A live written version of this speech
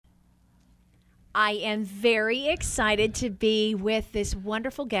I am very excited to be with this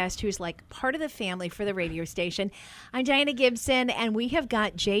wonderful guest who's like part of the family for the radio station. I'm Diana Gibson, and we have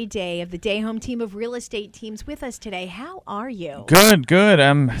got Jay Day of the Day Home team of real estate teams with us today. How are you? Good.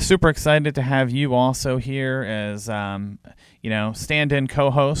 I'm super excited to have you also here as, stand-in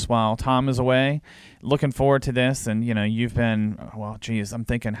co-host while Tom is away. Looking forward to this, and, you've been, I'm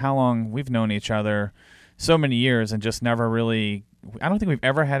thinking how long we've known each other, so many years, and just never really, I don't think we've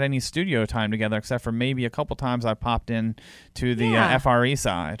ever had any studio time together except for maybe a couple times I popped in to the FRE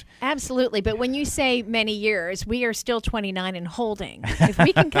side. Absolutely. But when you say many years, we are still 29 and holding. If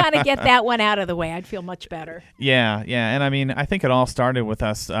we can kind of get that one out of the way, I'd feel much better. Yeah. And I mean, I think it all started with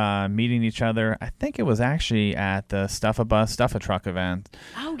us meeting each other. I think it was actually at the Stuff a Bus, Stuff a Truck event.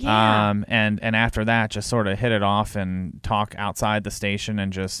 Oh, yeah. And after that, just sort of hit it off and talk outside the station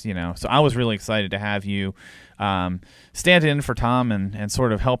and just, so I was really excited to have you stand in for Tom and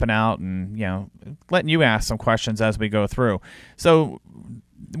sort of helping out and, letting you ask some questions as we go through. So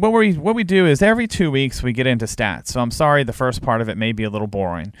what we do is every 2 weeks we get into stats. So I'm sorry the first part of it may be a little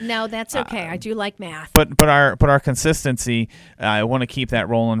boring. No, that's okay. I do like math. But our consistency, I want to keep that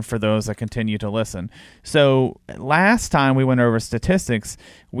rolling for those that continue to listen. So last time we went over statistics,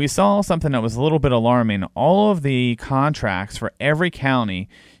 we saw something that was a little bit alarming. All of the contracts for every county,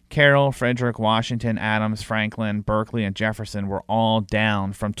 Carroll, Frederick, Washington, Adams, Franklin, Berkeley, and Jefferson were all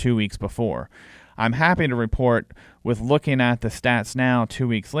down from 2 weeks before. I'm happy to report, with looking at the stats now 2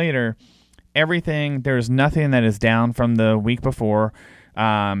 weeks later, there's nothing that is down from the week before.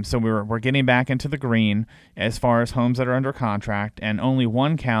 So we're getting back into the green as far as homes that are under contract, and only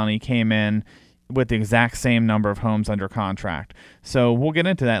one county came in with the exact same number of homes under contract. So we'll get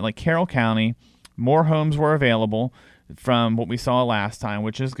into that. Like Carroll County, more homes were available from what we saw last time,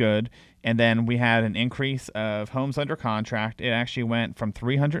 which is good. And then we had an increase of homes under contract. It actually went from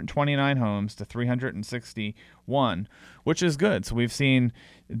 329 homes to 361, which is good. So we've seen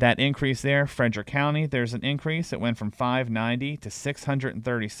that increase there. Frederick County, there's an increase. It went from 590 to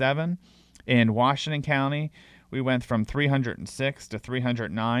 637. In Washington County, we went from 306 to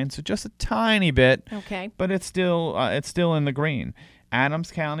 309. So just a tiny bit. Okay. But it's still in the green.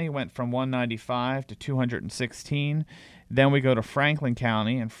 Adams County went from 195 to 216. Then we go to Franklin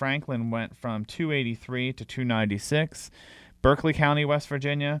County, and Franklin went from 283 to 296. Berkeley County, West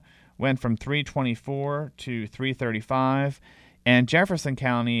Virginia, went from 324 to 335. And Jefferson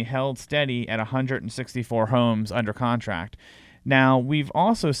County held steady at 164 homes under contract. Now, we've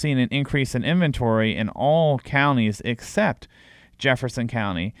also seen an increase in inventory in all counties except Jefferson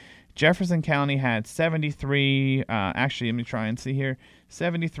County. Jefferson County had 73, let me try and see here,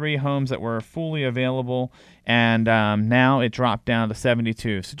 73 homes that were fully available, and now it dropped down to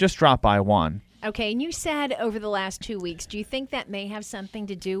 72, so just dropped by one. Okay, and you said over the last 2 weeks, do you think that may have something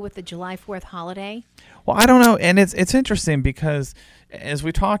to do with the July 4th holiday? Well, I don't know, and it's interesting because as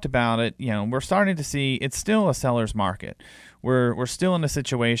we talked about it, we're starting to see it's still a seller's market. We're still in a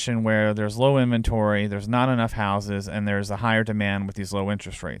situation where there's low inventory, there's not enough houses, and there's a higher demand with these low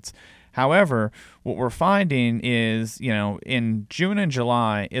interest rates. However, what we're finding is, in June and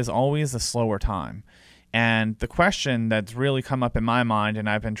July is always a slower time. And the question that's really come up in my mind, and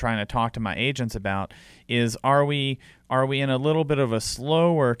I've been trying to talk to my agents about, is are we in a little bit of a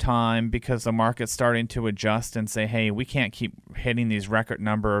slower time because the market's starting to adjust and say, hey, we can't keep hitting these record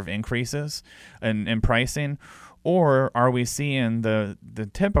number of increases in pricing? Or are we seeing the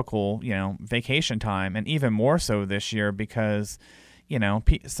typical, vacation time, and even more so this year because,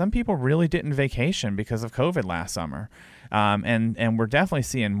 some people really didn't vacation because of COVID last summer. And we're definitely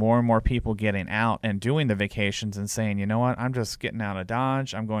seeing more and more people getting out and doing the vacations and saying, you know what, I'm just getting out of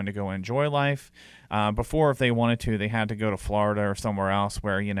Dodge. I'm going to go enjoy life. Before, if they wanted to, they had to go to Florida or somewhere else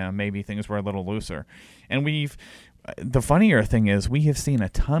where, maybe things were a little looser. And the funnier thing is we have seen a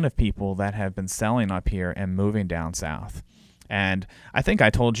ton of people that have been selling up here and moving down south. And I think I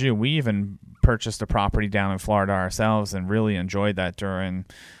told you we even purchased a property down in Florida ourselves and really enjoyed that during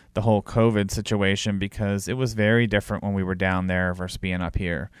the whole COVID situation because it was very different when we were down there versus being up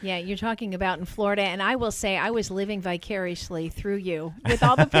here. Yeah, you're talking about in Florida, and I will say I was living vicariously through you with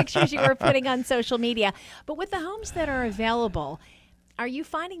all the pictures you were putting on social media. But with the homes that are available, are you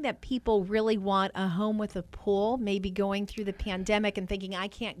finding that people really want a home with a pool, maybe going through the pandemic and thinking, I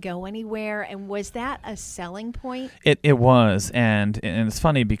can't go anywhere? And was that a selling point? It was. And it's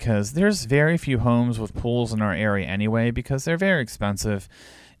funny because there's very few homes with pools in our area anyway because they're very expensive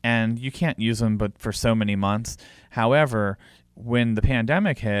and you can't use them but for so many months. However, when the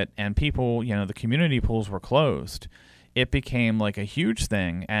pandemic hit and people, the community pools were closed, it became like a huge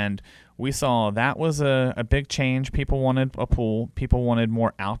thing. And we saw that was a big change. People wanted a pool. People wanted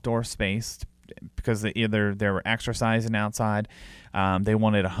more outdoor space. because either they were exercising outside, they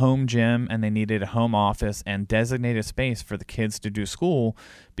wanted a home gym, and they needed a home office and designated space for the kids to do school,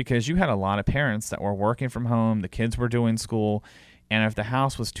 because you had a lot of parents that were working from home, the kids were doing school, and if the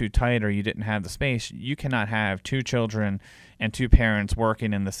house was too tight or you didn't have the space, you cannot have 2 children and 2 parents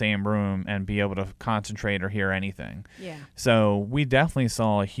working in the same room and be able to concentrate or hear anything. Yeah. So we definitely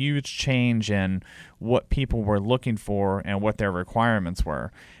saw a huge change in what people were looking for and what their requirements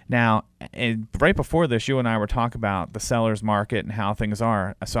were. Now, right before this, you and I were talking about the seller's market and how things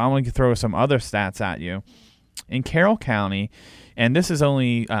are. So I'm going to throw some other stats at you. In Carroll County, and this is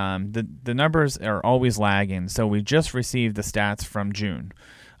only the numbers are always lagging. So we just received the stats from June,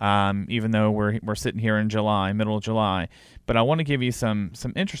 even though we're sitting here in July, middle of July. But I want to give you some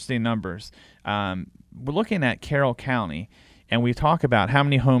interesting numbers. We're looking at Carroll County, and we talk about how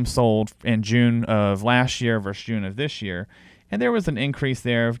many homes sold in June of last year versus June of this year, and there was an increase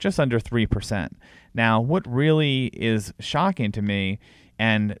there of just under 3%. Now, what really is shocking to me,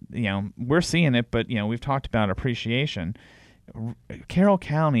 and we're seeing it, but we've talked about appreciation. Carroll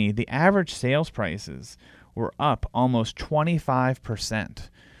County, the average sales prices were up almost 25%.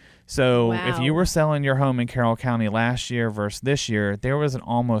 So Wow. if you were selling your home in Carroll County last year versus this year, there was an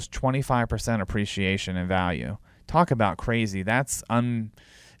almost 25% appreciation in value. Talk about crazy.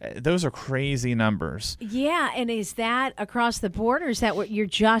 Those are crazy numbers. Yeah, and is that across the board, or is that what you're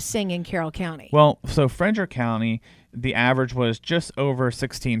just seeing in Carroll County? Well, so Frederick County, the average was just over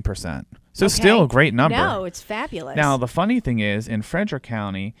 16%. So Okay. still a great number. No, it's fabulous. Now, the funny thing is, in Frederick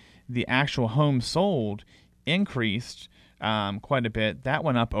County, the actual homes sold increased quite a bit. That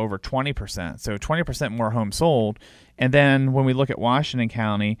went up over 20%. So 20% more homes sold. And then when we look at Washington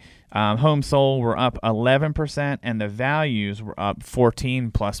County, homes sold were up 11%, and the values were up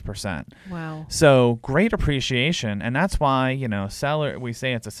 14+%. Wow. So great appreciation, and that's why we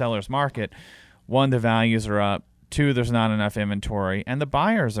say it's a seller's market. 1, the values are up. 2, there's not enough inventory, and the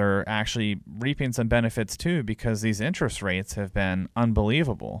buyers are actually reaping some benefits too, because these interest rates have been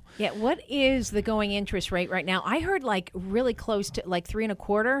unbelievable. Yeah, what is the going interest rate right now? I heard like really close to like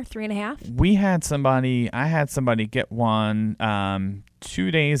 3.25%, 3.5%. I had somebody get one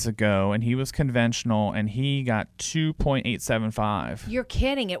 2 days ago, and he was conventional, and he got 2.875. You're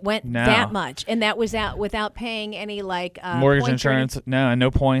kidding. It went No. that much. And that was out without paying any like Mortgage points or insurance,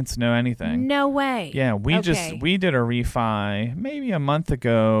 no points, no anything. No way. Yeah, we Okay. did a refi maybe a month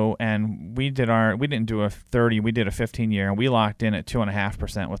ago, and we didn't do a 30, we did a 15-year, and we locked in at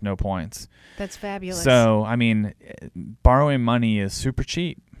 2.5% with no points. That's fabulous. So, I mean, borrowing money is super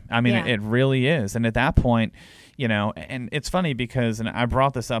cheap. I mean, Yeah. it really is. And at that point, and it's funny because, and I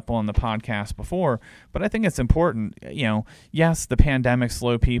brought this up on the podcast before, but I think it's important, yes, the pandemic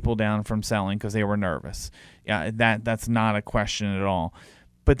slowed people down from selling because they were nervous. Yeah, that's not a question at all.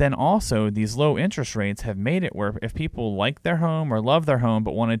 But then also these low interest rates have made it where if people like their home or love their home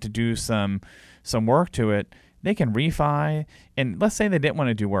but wanted to do some work to it, they can refi. And let's say they didn't want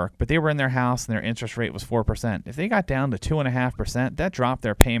to do work, but they were in their house and their interest rate was 4%. If they got down to 2.5%, that dropped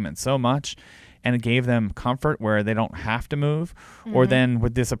their payment so much, and it gave them comfort where they don't have to move. Mm-hmm. Or then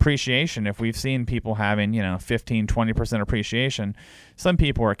with this appreciation, if we've seen people having 15, 20% appreciation, some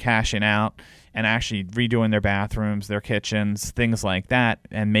people are cashing out and actually redoing their bathrooms, their kitchens, things like that,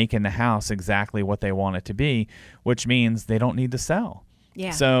 and making the house exactly what they want it to be, which means they don't need to sell.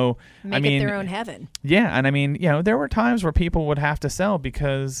 Yeah. So Make it their own heaven. Yeah, and I mean, there were times where people would have to sell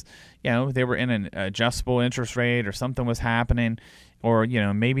because they were in an adjustable interest rate or something was happening, or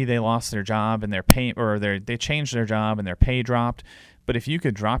maybe they lost their job and their pay, or they changed their job and their pay dropped. But if you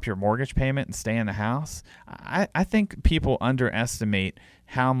could drop your mortgage payment and stay in the house, I think people underestimate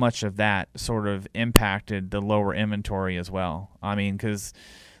how much of that sort of impacted the lower inventory as well. I mean, because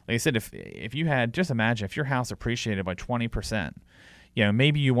like I said, if you had, just imagine if your house appreciated by 20%.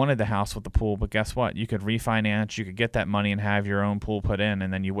 Maybe you wanted the house with the pool, but guess what? You could refinance, you could get that money and have your own pool put in,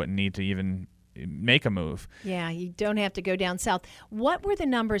 and then you wouldn't need to even make a move. Yeah, you don't have to go down south. What were the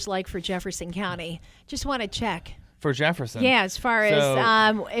numbers like for Jefferson County? Just want to check. For Jefferson? Yeah, as far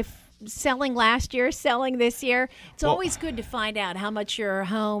as if selling last year, selling this year, it's always good to find out how much your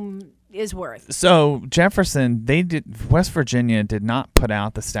home is worth. So Jefferson, West Virginia did not put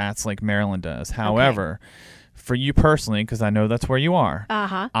out the stats like Maryland does. However, for you personally, because I know that's where you are,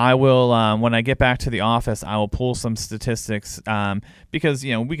 I will, when I get back to the office, I will pull some statistics because,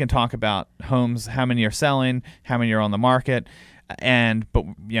 we can talk about homes, how many are selling, how many are on the market, but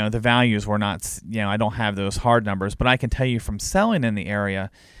the values were not, I don't have those hard numbers, but I can tell you from selling in the area,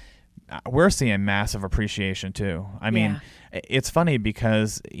 we're seeing massive appreciation too. I mean, it's funny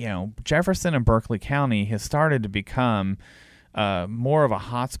because, Jefferson and Berkeley County has started to become more of a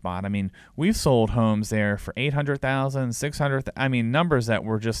hot spot. I mean, we've sold homes there for 800,000, 600. I mean, numbers that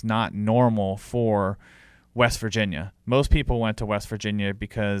were just not normal for West Virginia. Most people went to West Virginia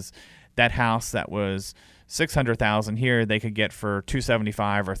because that house that was 600,000 here, they could get for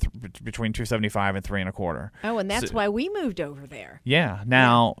 275 or between 275 and 3.25. Oh, and that's why we moved over there. Yeah.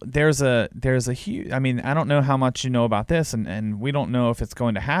 Now there's a huge. I mean, I don't know how much you know about this, and we don't know if it's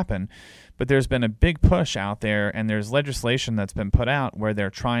going to happen, but there's been a big push out there, and there's legislation that's been put out where they're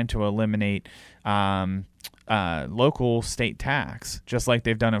trying to eliminate local state tax, just like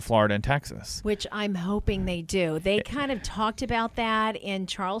they've done in Florida and Texas. Which I'm hoping they do. They kind of talked about that in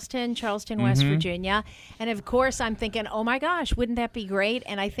Charleston, West Virginia. And of course, I'm thinking, oh my gosh, wouldn't that be great?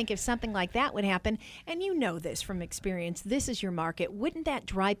 And I think if something like that would happen, and you know this from experience, this is your market, wouldn't that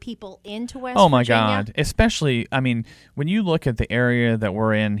drive people into West Virginia? Oh my God. Especially, I mean, when you look at the area that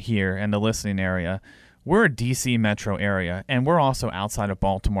we're in here and the listening area, we're a DC metro area, and we're also outside of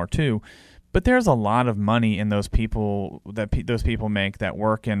Baltimore too. But there's a lot of money in those people those people make that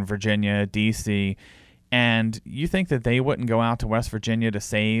work in Virginia, D.C., and you think that they wouldn't go out to West Virginia to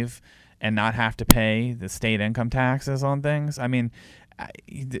save and not have to pay the state income taxes on things? I mean,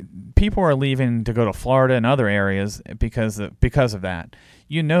 people are leaving to go to Florida and other areas because of that.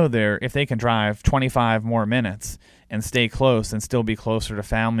 You know, if they can drive 25 more minutes and stay close and still be closer to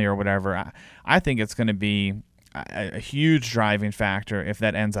family or whatever, I think it's going to be a huge driving factor if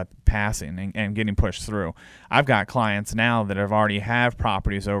that ends up passing and getting pushed through. I've got clients now that have already have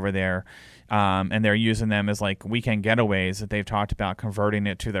properties over there, and they're using them as like weekend getaways that they've talked about converting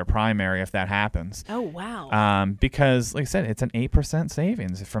it to their primary if that happens. Oh, wow. Because like I said, it's an 8%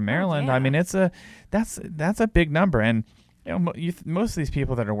 savings from Maryland. Oh, yeah. I mean, that's a big number. And you know, most of these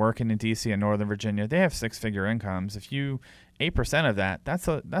people that are working in DC and Northern Virginia, they have 6-figure incomes. If you 8% of that, that's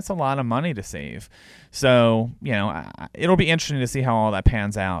a lot of money to save. So, you know, it'll be interesting to see how all that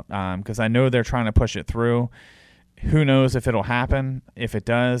pans out, because I know they're trying to push it through. Who knows if it'll happen? If it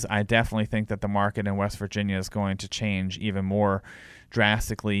does, I definitely think that the market in West Virginia is going to change even more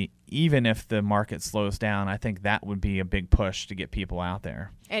drastically. Even if the market slows down, I think that would be a big push to get people out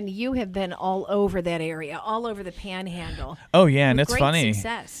there. And you have been all over that area, all over the Panhandle. Oh yeah, and with it's great funny.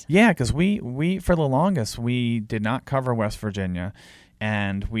 Success. Yeah, because we for the longest we did not cover West Virginia,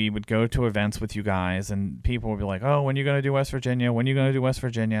 and we would go to events with you guys, and people would be like, "Oh, when are you going to do West Virginia? When are you going to do West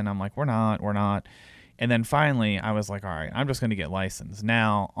Virginia?" And I'm like, "We're not." And then finally, I was like, "All right, I'm just going to get licensed."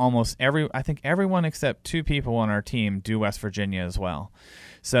 Now, I think everyone except 2 people on our team do West Virginia as well.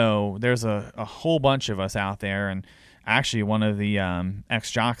 So there's a whole bunch of us out there, and actually one of the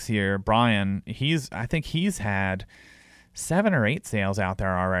ex-jocks here, Brian, I think he's had 7 or 8 sales out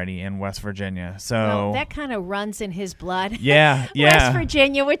there already in West Virginia. So well, that kind of runs in his blood. Yeah. West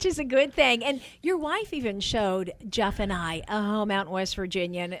Virginia, which is a good thing. And your wife even showed Jeff and I a home out in West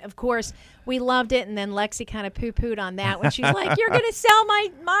Virginia. And of course, we loved it. And then Lexi kind of poo-pooed on that when she's like, "You're going to sell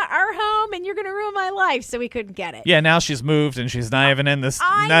our home and you're going to ruin my life." So we couldn't get it. Yeah, now she's moved and she's not even in this,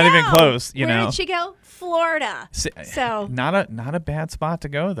 not even close. You Where know, did she go? Florida. So not a bad spot to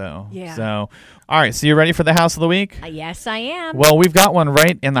go though. Yeah. So all right, so you ready for the house of the week? Yes, I am. Well, we've got one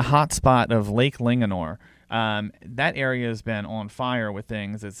right in the hot spot of Lake Linganore. That area has been on fire with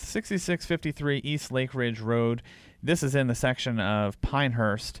things. It's 6653 East Lake Ridge Road. This is in the section of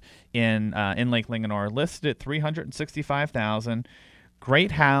Pinehurst in Lake Linganore, listed at $365,000.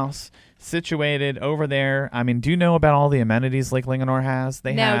 Great house, situated over there. I mean, do you know about all the amenities Lake Linganore has?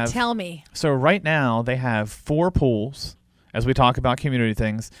 Tell me. So right now they have 4 pools, as we talk about community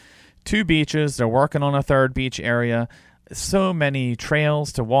things, 2 beaches. They're working on a 3rd beach area. So many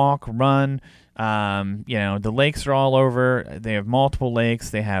trails to walk, run. The lakes are all over. They have multiple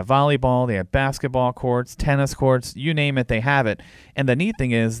lakes. They have volleyball. They have basketball courts, tennis courts, you name it, they have it. And the neat thing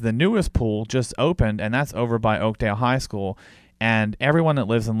is the newest pool just opened, and that's over by Oakdale High School. And everyone that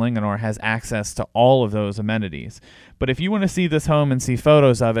lives in Linganore has access to all of those amenities. But if you want to see this home and see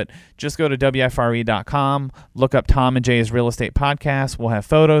photos of it, just go to WFRE.com, look up Tom and Jay's Real Estate Podcast. We'll have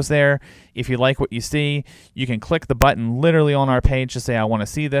photos there. If you like what you see, you can click the button literally on our page to say, "I want to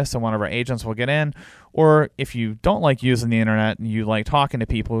see this," and one of our agents will get in. Or if you don't like using the internet and you like talking to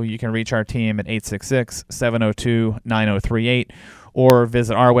people, you can reach our team at 866-702-9038 or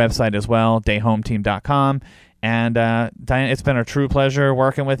visit our website as well, dayhometeam.com. And Diane, it's been a true pleasure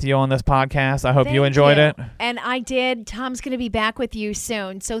working with you on this podcast. I hope you enjoyed it. And I did. Tom's going to be back with you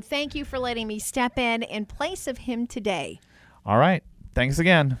soon. So thank you for letting me step in place of him today. All right. Thanks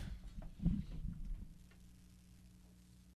again.